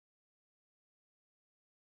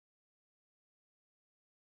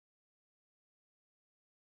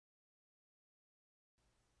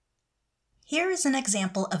Here is an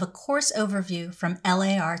example of a course overview from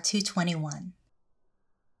LAR 221.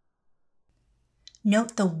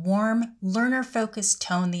 Note the warm, learner-focused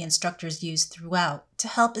tone the instructors use throughout to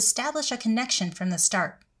help establish a connection from the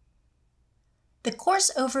start. The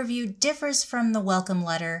course overview differs from the welcome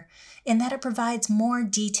letter in that it provides more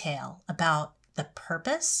detail about the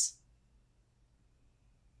purpose,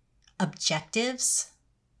 objectives,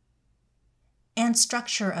 and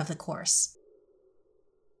structure of the course,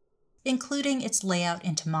 including its layout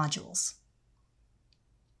into modules.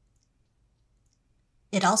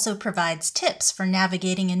 It also provides tips for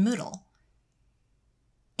navigating in Moodle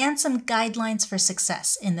and some guidelines for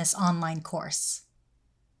success in this online course.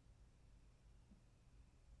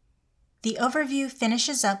 The overview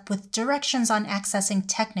finishes up with directions on accessing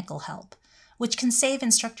technical help, which can save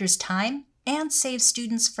instructors time and save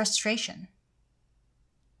students frustration.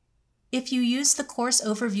 If you use the course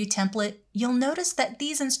overview template, you'll notice that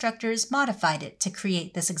these instructors modified it to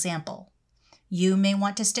create this example. You may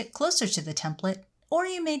want to stick closer to the template, or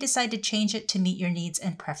you may decide to change it to meet your needs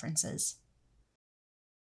and preferences.